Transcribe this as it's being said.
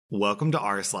Welcome to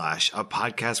r slash, a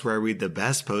podcast where I read the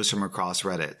best posts from across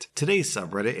Reddit. Today's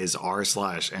subreddit is r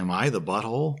slash am I the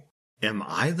butthole? Am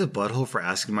I the butthole for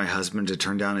asking my husband to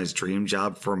turn down his dream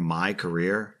job for my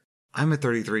career? I'm a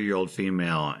 33-year-old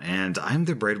female, and I'm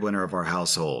the breadwinner of our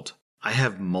household. I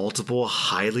have multiple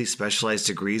highly specialized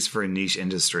degrees for a niche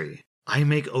industry. I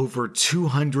make over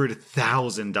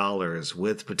 $200,000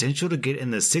 with potential to get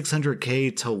in the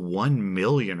 $600K to $1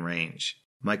 million range.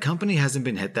 My company hasn't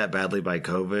been hit that badly by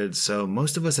COVID, so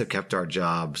most of us have kept our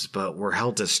jobs, but we're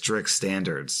held to strict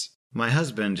standards. My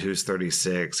husband, who's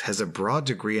 36, has a broad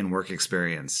degree in work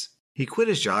experience. He quit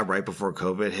his job right before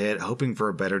COVID hit, hoping for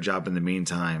a better job in the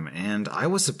meantime, and I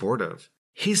was supportive.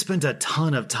 He spent a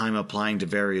ton of time applying to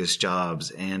various jobs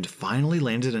and finally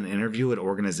landed an interview at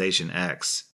Organization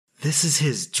X. This is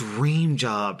his dream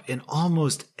job in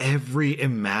almost every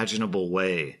imaginable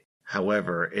way.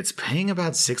 However, it's paying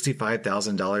about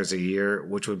 $65,000 a year,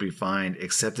 which would be fine,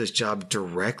 except this job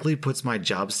directly puts my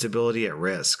job stability at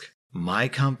risk. My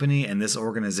company and this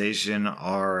organization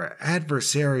are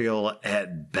adversarial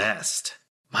at best.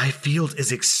 My field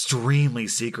is extremely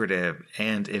secretive,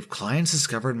 and if clients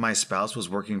discovered my spouse was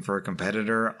working for a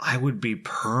competitor, I would be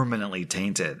permanently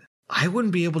tainted. I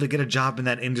wouldn't be able to get a job in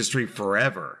that industry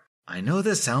forever. I know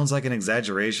this sounds like an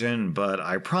exaggeration, but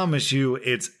I promise you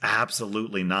it's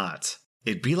absolutely not.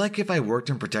 It'd be like if I worked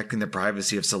in protecting the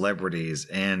privacy of celebrities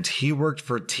and he worked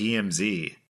for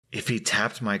TMZ. If he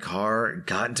tapped my car,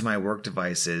 got into my work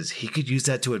devices, he could use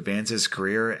that to advance his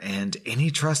career, and any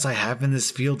trust I have in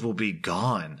this field will be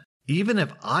gone. Even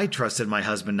if I trusted my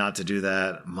husband not to do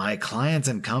that, my clients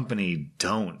and company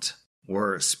don't.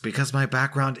 Worse, because my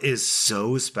background is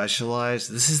so specialized,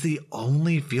 this is the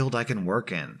only field I can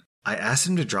work in. I asked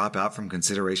him to drop out from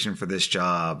consideration for this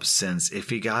job, since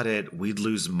if he got it, we'd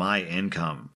lose my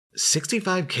income.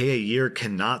 $65K a year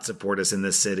cannot support us in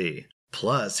this city.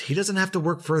 Plus, he doesn't have to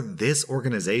work for this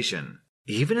organization.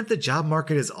 Even if the job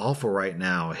market is awful right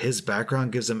now, his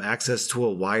background gives him access to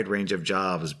a wide range of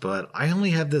jobs, but I only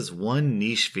have this one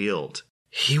niche field.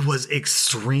 He was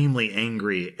extremely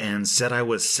angry and said I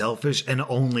was selfish and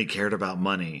only cared about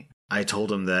money. I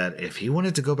told him that if he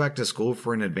wanted to go back to school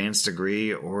for an advanced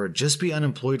degree or just be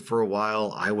unemployed for a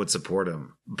while, I would support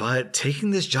him. But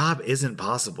taking this job isn't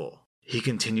possible. He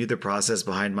continued the process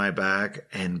behind my back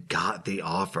and got the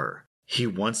offer. He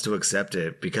wants to accept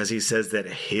it because he says that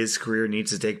his career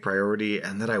needs to take priority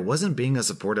and that I wasn't being a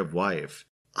supportive wife.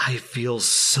 I feel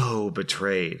so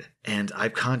betrayed, and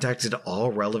I've contacted all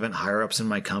relevant higher-ups in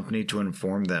my company to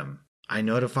inform them. I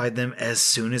notified them as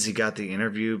soon as he got the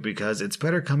interview because it's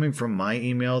better coming from my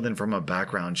email than from a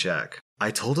background check.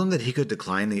 I told him that he could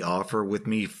decline the offer with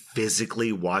me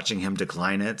physically watching him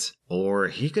decline it, or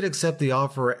he could accept the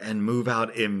offer and move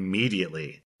out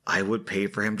immediately. I would pay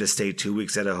for him to stay 2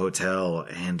 weeks at a hotel,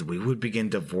 and we would begin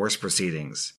divorce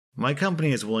proceedings. My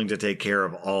company is willing to take care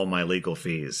of all my legal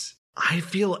fees. I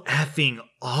feel effing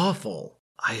awful.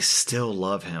 I still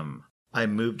love him. I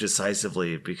moved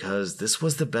decisively because this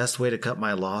was the best way to cut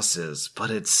my losses, but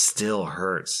it still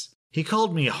hurts. He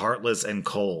called me heartless and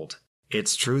cold.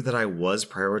 It's true that I was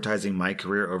prioritizing my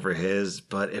career over his,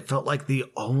 but it felt like the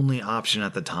only option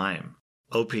at the time.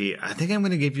 OP, I think I'm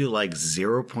going to give you like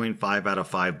 0.5 out of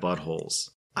 5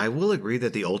 buttholes. I will agree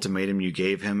that the ultimatum you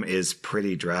gave him is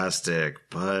pretty drastic,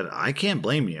 but I can't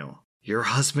blame you. Your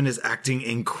husband is acting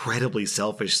incredibly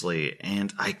selfishly,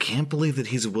 and I can't believe that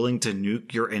he's willing to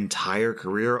nuke your entire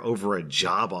career over a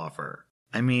job offer.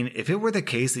 I mean, if it were the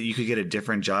case that you could get a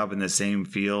different job in the same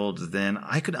field, then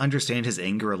I could understand his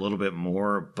anger a little bit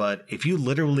more, but if you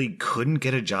literally couldn't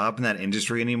get a job in that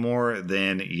industry anymore,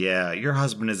 then yeah, your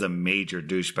husband is a major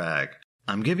douchebag.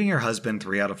 I'm giving your husband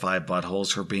 3 out of 5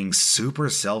 buttholes for being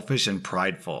super selfish and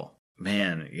prideful.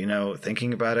 Man,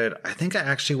 thinking about it, I think I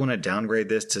actually want to downgrade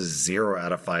this to 0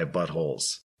 out of 5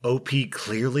 buttholes. OP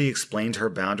clearly explained her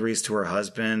boundaries to her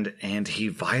husband, and he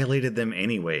violated them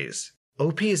anyways.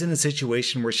 OP is in a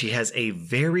situation where she has a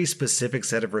very specific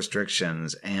set of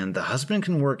restrictions, and the husband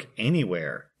can work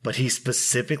anywhere, but he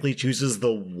specifically chooses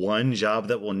the one job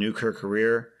that will nuke her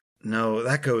career. No,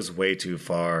 that goes way too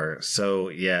far. So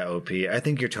yeah, OP, I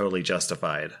think you're totally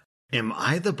justified. Am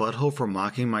I the butthole for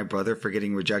mocking my brother for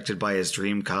getting rejected by his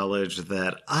dream college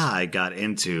that I got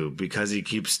into because he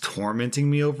keeps tormenting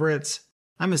me over it?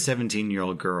 I'm a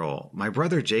 17-year-old girl. My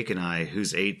brother Jake and I,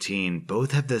 who's 18,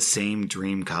 both have the same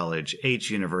dream college,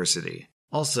 H University.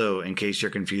 Also, in case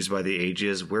you're confused by the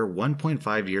ages, we're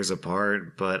 1.5 years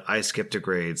apart, but I skipped a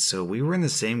grade, so we were in the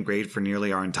same grade for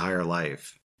nearly our entire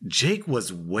life. Jake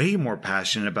was way more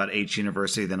passionate about H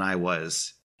University than I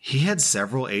was. He had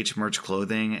several H merch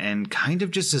clothing and kind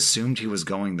of just assumed he was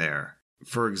going there.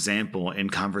 For example, in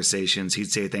conversations,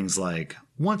 he'd say things like,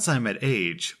 "Once I'm at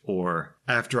H," or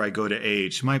 "After I go to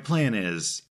H, my plan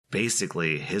is."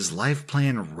 Basically, his life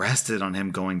plan rested on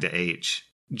him going to H.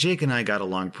 Jake and I got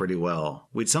along pretty well.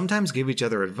 We'd sometimes give each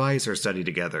other advice or study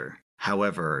together.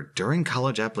 However, during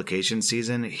college application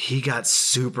season, he got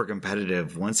super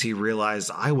competitive once he realized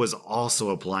I was also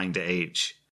applying to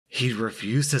H. He'd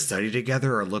refuse to study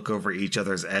together or look over each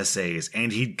other's essays,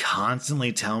 and he'd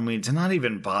constantly tell me to not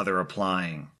even bother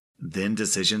applying. Then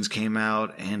decisions came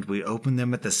out, and we opened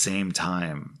them at the same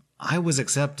time. I was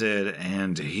accepted,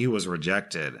 and he was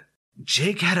rejected.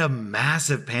 Jake had a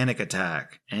massive panic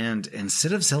attack, and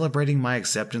instead of celebrating my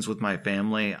acceptance with my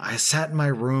family, I sat in my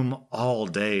room all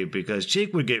day because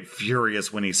Jake would get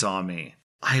furious when he saw me.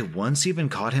 I once even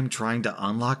caught him trying to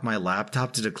unlock my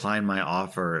laptop to decline my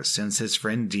offer since his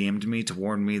friend DM'd me to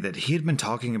warn me that he had been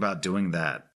talking about doing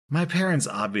that. My parents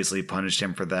obviously punished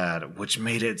him for that, which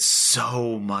made it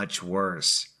so much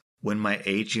worse. When my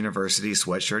H University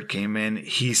sweatshirt came in,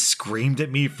 he screamed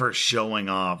at me for showing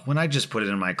off when I just put it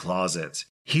in my closet.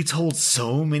 He told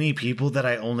so many people that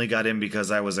I only got in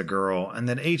because I was a girl and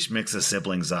that H mixed the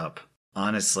siblings up.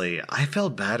 Honestly, I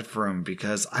felt bad for him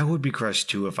because I would be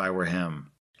crushed too if I were him.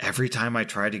 Every time I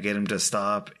tried to get him to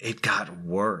stop, it got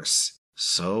worse.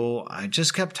 So I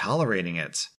just kept tolerating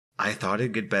it. I thought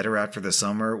it'd get better after the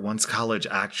summer once college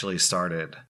actually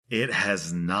started. It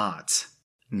has not.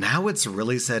 Now it's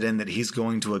really set in that he's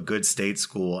going to a good state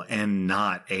school and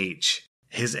not H.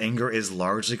 His anger is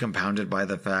largely compounded by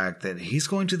the fact that he's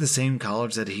going to the same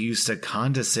college that he used to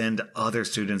condescend other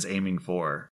students aiming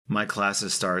for. My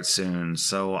classes start soon,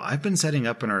 so I've been setting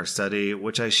up in our study,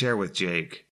 which I share with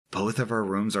Jake. Both of our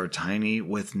rooms are tiny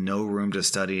with no room to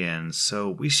study in, so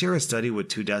we share a study with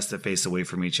 2 desks that face away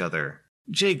from each other.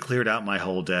 Jake cleared out my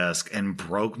whole desk and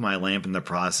broke my lamp in the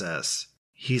process.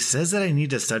 He says that I need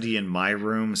to study in my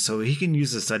room so he can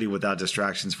use the study without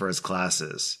distractions for his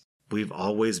classes. We've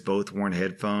always both worn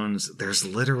headphones. There's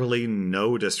literally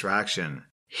no distraction.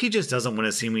 He just doesn't want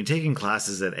to see me taking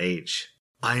classes at H.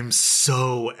 I'm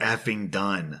so effing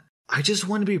done. I just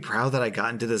want to be proud that I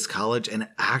got into this college and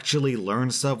actually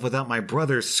learned stuff without my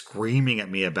brother screaming at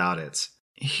me about it.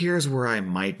 Here's where I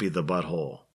might be the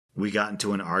butthole. We got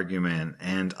into an argument,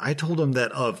 and I told him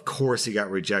that of course he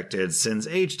got rejected since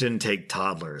H didn't take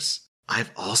toddlers.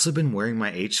 I've also been wearing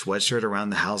my H sweatshirt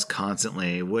around the house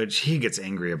constantly, which he gets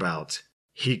angry about.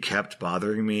 He kept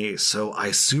bothering me, so I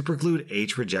superglued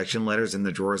H rejection letters in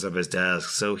the drawers of his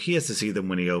desk so he has to see them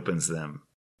when he opens them.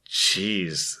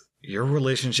 Jeez, your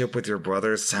relationship with your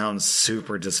brother sounds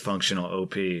super dysfunctional,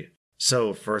 OP.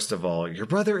 So, first of all, your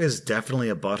brother is definitely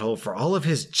a butthole for all of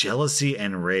his jealousy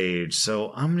and rage,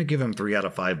 so I'm gonna give him 3 out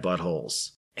of 5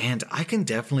 buttholes. And I can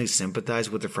definitely sympathize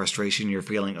with the frustration you're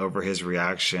feeling over his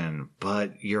reaction,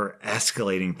 but you're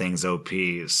escalating things, OP,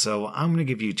 so I'm gonna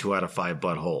give you 2 out of 5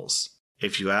 buttholes.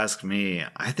 If you ask me,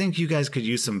 I think you guys could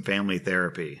use some family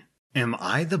therapy. Am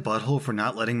I the butthole for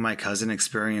not letting my cousin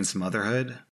experience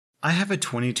motherhood? I have a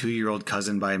 22-year-old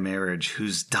cousin by marriage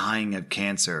who's dying of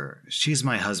cancer. She's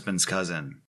my husband's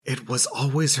cousin. It was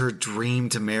always her dream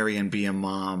to marry and be a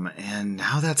mom, and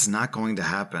now that's not going to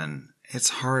happen. It's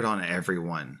hard on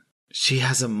everyone. She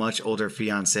has a much older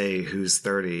fiancé who's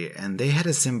 30, and they had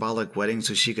a symbolic wedding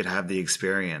so she could have the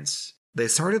experience. They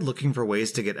started looking for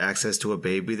ways to get access to a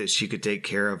baby that she could take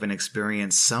care of and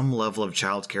experience some level of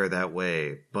childcare that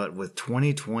way, but with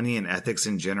 2020 and ethics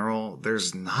in general,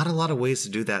 there's not a lot of ways to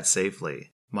do that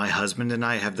safely. My husband and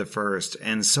I have the first,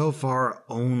 and so far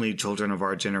only children of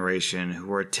our generation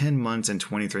who are 10 months and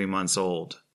 23 months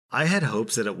old. I had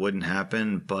hopes that it wouldn't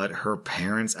happen, but her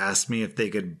parents asked me if they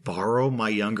could borrow my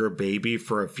younger baby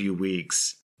for a few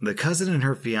weeks. The cousin and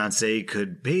her fiancé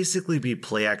could basically be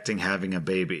play acting having a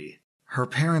baby. Her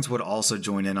parents would also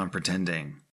join in on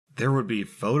pretending. There would be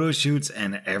photo shoots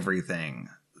and everything.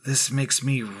 This makes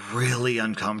me really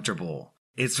uncomfortable.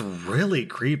 It's really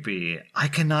creepy. I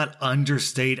cannot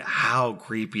understate how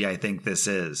creepy I think this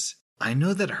is. I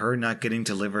know that her not getting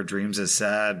to live her dreams is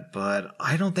sad, but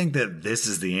I don't think that this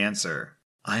is the answer.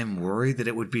 I'm worried that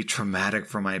it would be traumatic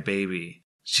for my baby.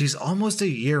 She's almost a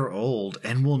year old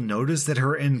and will notice that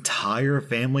her entire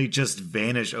family just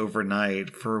vanished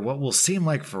overnight for what will seem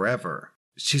like forever.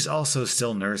 She's also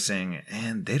still nursing,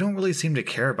 and they don't really seem to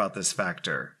care about this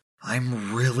factor.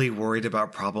 I'm really worried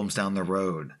about problems down the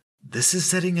road. This is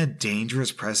setting a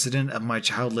dangerous precedent of my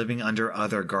child living under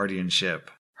other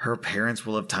guardianship. Her parents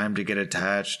will have time to get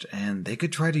attached, and they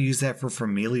could try to use that for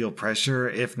familial pressure,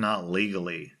 if not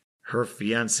legally. Her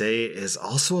fiancé is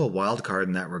also a wild card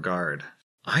in that regard.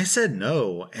 I said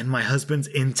no, and my husband's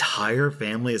entire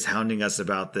family is hounding us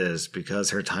about this because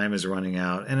her time is running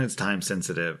out and it's time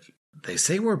sensitive. They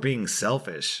say we're being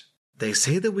selfish. They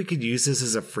say that we could use this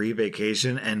as a free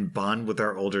vacation and bond with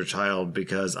our older child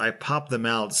because I popped them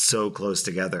out so close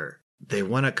together. They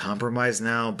want to compromise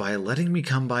now by letting me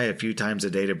come by a few times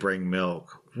a day to bring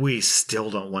milk. We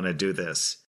still don't want to do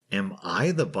this. Am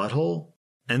I the butthole?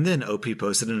 And then OP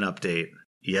posted an update.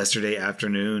 Yesterday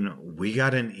afternoon, we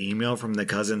got an email from the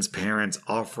cousin's parents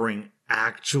offering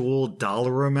actual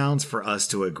dollar amounts for us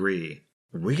to agree.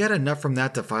 We got enough from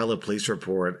that to file a police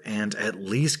report and at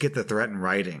least get the threat in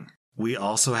writing. We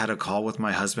also had a call with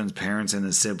my husband's parents and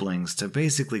his siblings to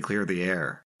basically clear the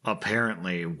air.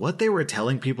 Apparently, what they were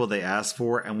telling people they asked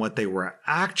for and what they were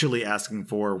actually asking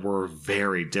for were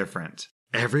very different.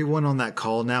 Everyone on that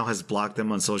call now has blocked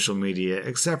them on social media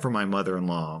except for my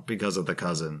mother-in-law because of the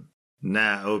cousin.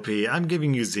 Nah, OP, I'm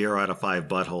giving you 0 out of 5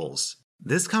 buttholes.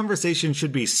 This conversation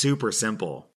should be super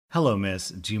simple. Hello, miss.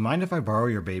 Do you mind if I borrow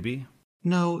your baby?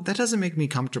 No, that doesn't make me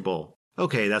comfortable.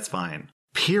 Okay, that's fine.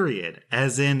 Period.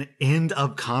 As in, end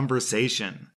of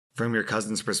conversation. From your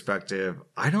cousin's perspective,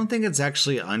 I don't think it's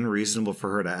actually unreasonable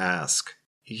for her to ask.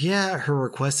 Yeah, her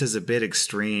request is a bit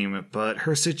extreme, but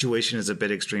her situation is a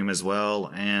bit extreme as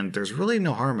well, and there's really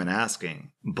no harm in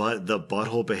asking. But the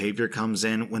butthole behavior comes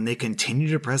in when they continue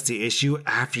to press the issue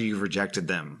after you've rejected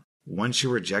them. Once you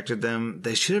rejected them,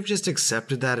 they should have just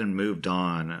accepted that and moved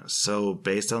on. So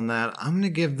based on that, I'm going to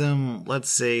give them,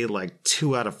 let's say, like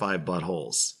 2 out of 5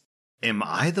 buttholes. Am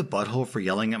I the butthole for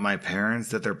yelling at my parents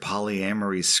that their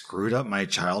polyamory screwed up my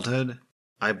childhood?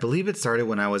 I believe it started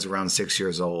when I was around 6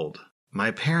 years old.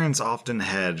 My parents often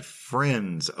had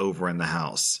friends over in the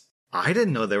house. I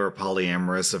didn't know they were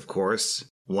polyamorous, of course.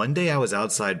 One day I was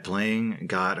outside playing,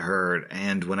 got hurt,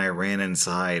 and when I ran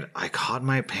inside, I caught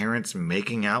my parents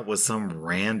making out with some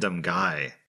random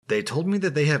guy. They told me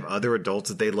that they have other adults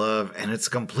that they love, and it's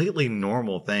a completely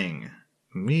normal thing.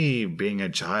 Me, being a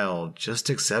child, just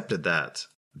accepted that.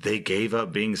 They gave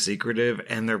up being secretive,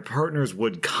 and their partners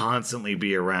would constantly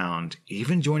be around,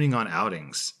 even joining on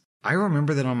outings. I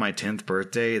remember that on my 10th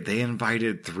birthday, they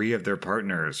invited 3 of their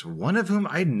partners, one of whom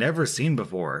I'd never seen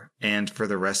before. And for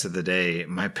the rest of the day,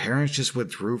 my parents just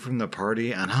withdrew from the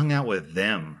party and hung out with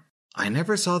them. I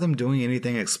never saw them doing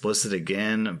anything explicit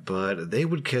again, but they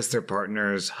would kiss their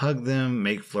partners, hug them,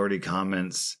 make flirty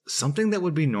comments, something that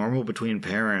would be normal between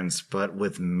parents, but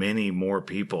with many more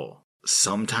people.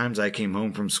 Sometimes I came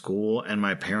home from school and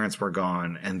my parents were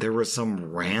gone, and there was some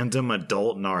random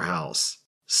adult in our house.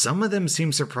 Some of them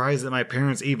seemed surprised that my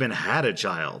parents even had a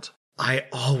child. I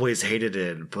always hated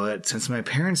it, but since my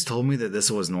parents told me that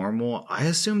this was normal, I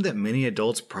assumed that many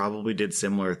adults probably did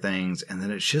similar things and that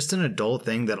it's just an adult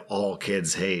thing that all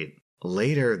kids hate.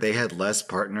 Later, they had less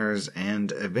partners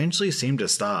and eventually seemed to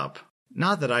stop.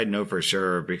 Not that I'd know for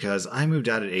sure, because I moved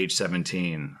out at age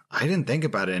 17. I didn't think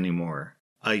about it anymore.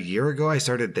 A year ago, I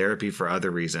started therapy for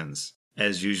other reasons.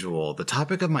 As usual, the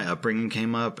topic of my upbringing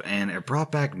came up, and it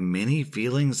brought back many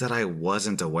feelings that I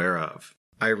wasn't aware of.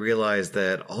 I realized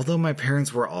that although my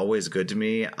parents were always good to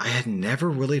me, I had never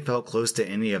really felt close to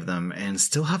any of them and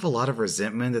still have a lot of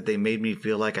resentment that they made me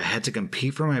feel like I had to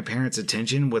compete for my parents'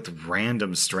 attention with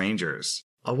random strangers.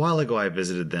 A while ago I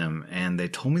visited them, and they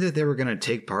told me that they were going to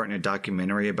take part in a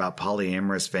documentary about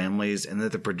polyamorous families and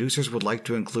that the producers would like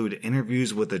to include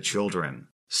interviews with the children.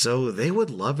 So they would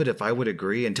love it if I would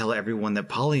agree and tell everyone that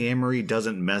polyamory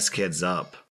doesn't mess kids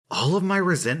up. All of my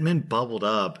resentment bubbled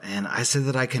up, and I said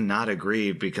that I cannot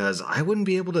agree because I wouldn't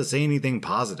be able to say anything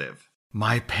positive.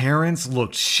 My parents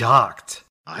looked shocked.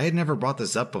 I had never brought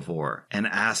this up before and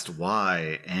asked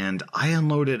why, and I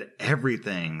unloaded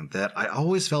everything that I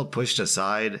always felt pushed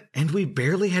aside, and we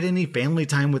barely had any family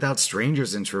time without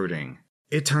strangers intruding.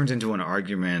 It turned into an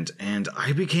argument, and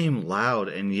I became loud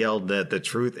and yelled that the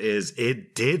truth is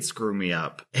it did screw me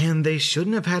up, and they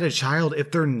shouldn't have had a child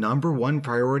if their number one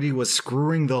priority was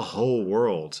screwing the whole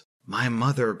world. My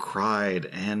mother cried,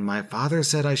 and my father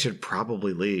said I should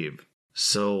probably leave.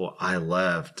 So I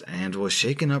left and was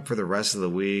shaken up for the rest of the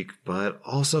week, but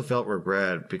also felt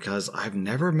regret because I've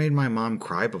never made my mom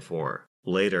cry before.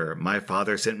 Later, my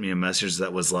father sent me a message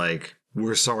that was like,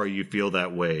 "We're sorry you feel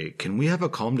that way. Can we have a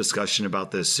calm discussion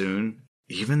about this soon?"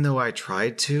 Even though I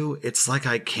tried to, it's like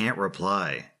I can't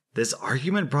reply. This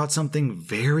argument brought something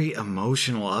very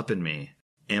emotional up in me.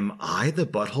 Am I the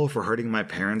butthole for hurting my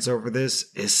parents over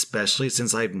this, especially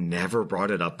since I've never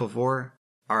brought it up before?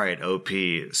 Alright, OP,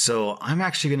 so I'm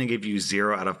actually going to give you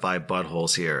 0 out of 5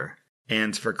 buttholes here.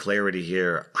 And for clarity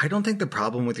here, I don't think the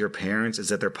problem with your parents is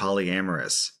that they're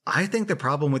polyamorous. I think the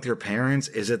problem with your parents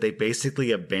is that they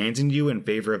basically abandoned you in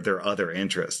favor of their other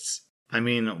interests. I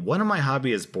mean, one of my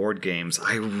hobbies is board games.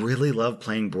 I really love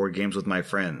playing board games with my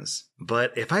friends.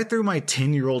 But if I threw my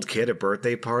 10-year-old kid a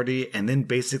birthday party and then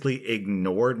basically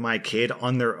ignored my kid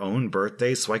on their own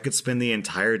birthday so I could spend the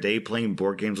entire day playing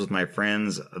board games with my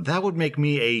friends, that would make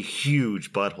me a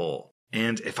huge butthole.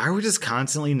 And if I were just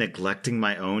constantly neglecting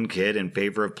my own kid in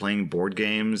favor of playing board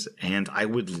games, and I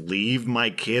would leave my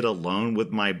kid alone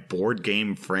with my board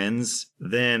game friends,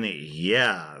 then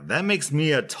yeah, that makes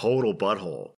me a total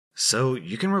butthole. So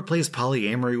you can replace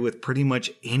polyamory with pretty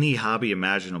much any hobby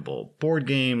imaginable. Board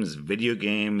games, video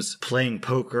games, playing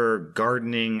poker,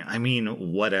 gardening, I mean,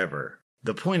 whatever.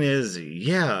 The point is,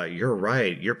 yeah, you're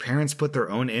right. Your parents put their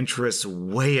own interests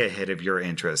way ahead of your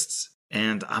interests.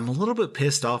 And I'm a little bit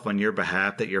pissed off on your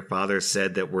behalf that your father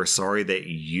said that we're sorry that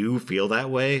you feel that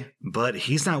way, but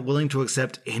he's not willing to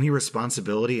accept any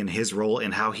responsibility in his role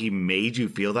in how he made you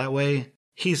feel that way.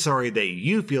 He's sorry that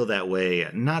you feel that way,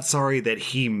 not sorry that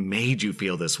he made you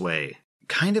feel this way.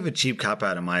 Kind of a cheap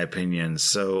cop-out in my opinion,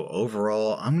 so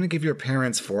overall, I'm going to give your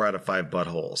parents 4 out of 5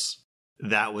 buttholes.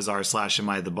 That was r/Am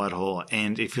I the Butthole,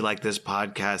 and if you like this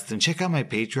podcast, then check out my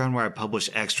Patreon where I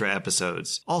publish extra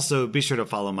episodes. Also, be sure to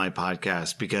follow my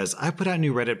podcast because I put out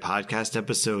new Reddit podcast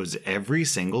episodes every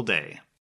single day.